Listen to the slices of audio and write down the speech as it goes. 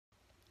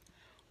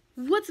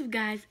What's up,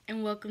 guys,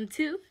 and welcome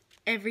to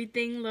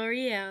Everything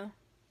L'Oreal.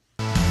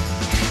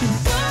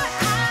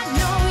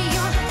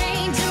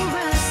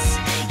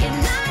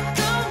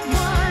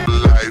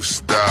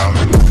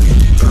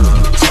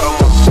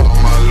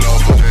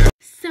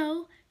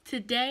 So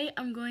today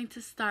I'm going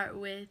to start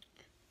with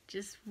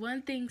just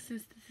one thing.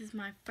 Since this is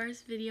my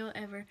first video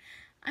ever,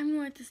 I'm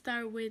going to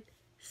start with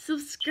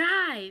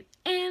subscribe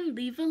and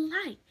leave a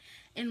like.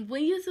 And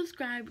when you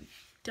subscribe,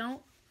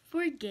 don't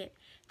forget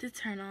to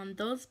turn on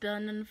those bell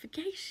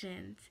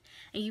notifications.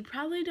 And you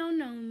probably don't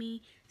know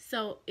me,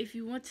 so if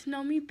you want to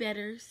know me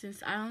better,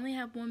 since I only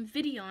have one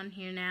video on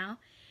here now,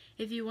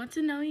 if you want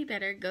to know me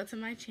better, go to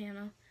my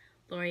channel,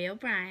 L'Oreal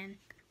Brian,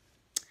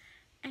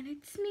 and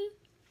it's me.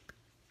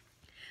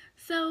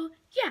 So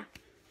yeah,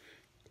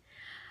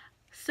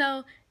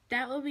 so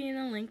that will be in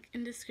the link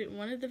in the description.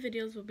 One of the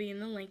videos will be in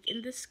the link in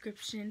the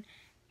description.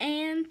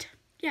 And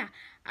yeah,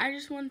 I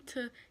just want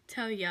to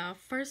tell y'all,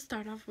 first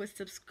start off with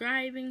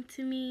subscribing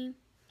to me.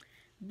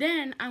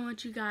 Then I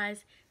want you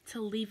guys to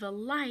leave a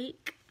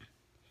like.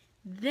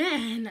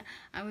 Then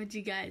I want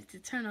you guys to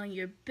turn on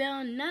your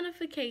bell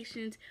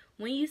notifications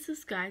when you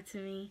subscribe to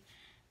me.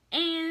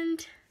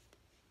 And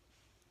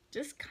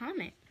just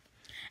comment.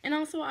 And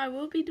also, I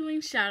will be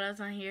doing shoutouts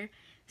on here.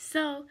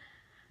 So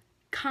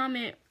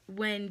comment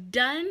when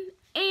done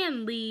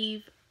and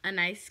leave a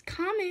nice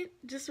comment.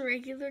 Just a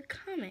regular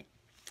comment.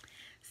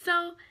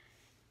 So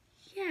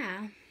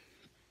yeah,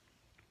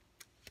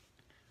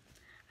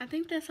 I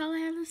think that's all I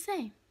have to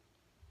say.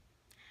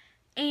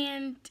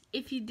 And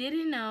if you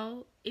didn't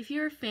know, if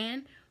you're a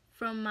fan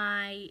from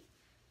my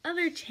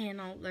other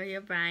channel,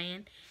 L'Oreal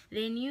Brian,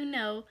 then you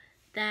know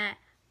that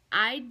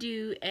I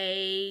do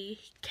a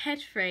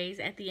catchphrase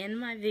at the end of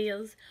my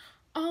videos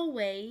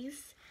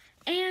always.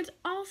 And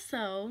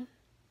also,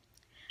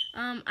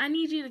 I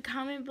need you to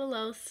comment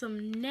below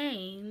some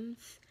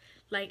names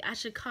like I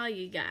should call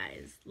you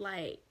guys,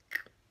 like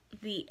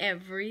the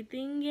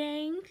Everything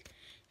Gang,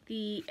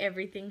 the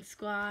Everything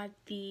Squad,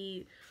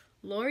 the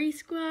Lori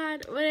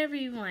Squad, whatever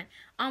you want.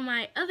 On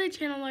my other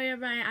channel, L'Oreal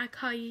Brian, I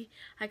call you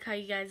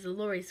guys the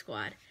Lori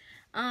Squad.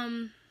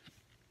 And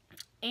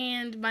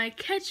my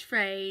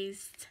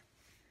catchphrase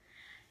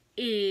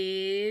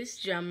is,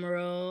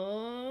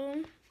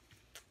 drumroll,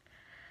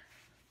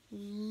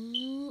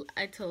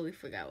 I totally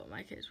forgot what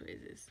my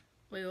catchphrase is.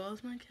 Wait, what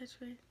was my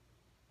catchphrase?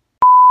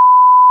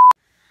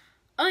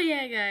 Oh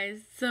yeah,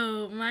 guys,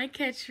 so my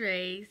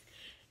catchphrase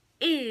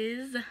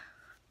is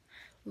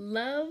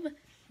love,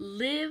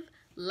 live,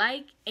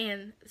 like,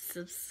 and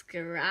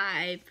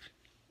subscribe.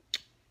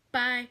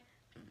 Bye.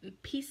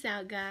 Peace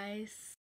out, guys.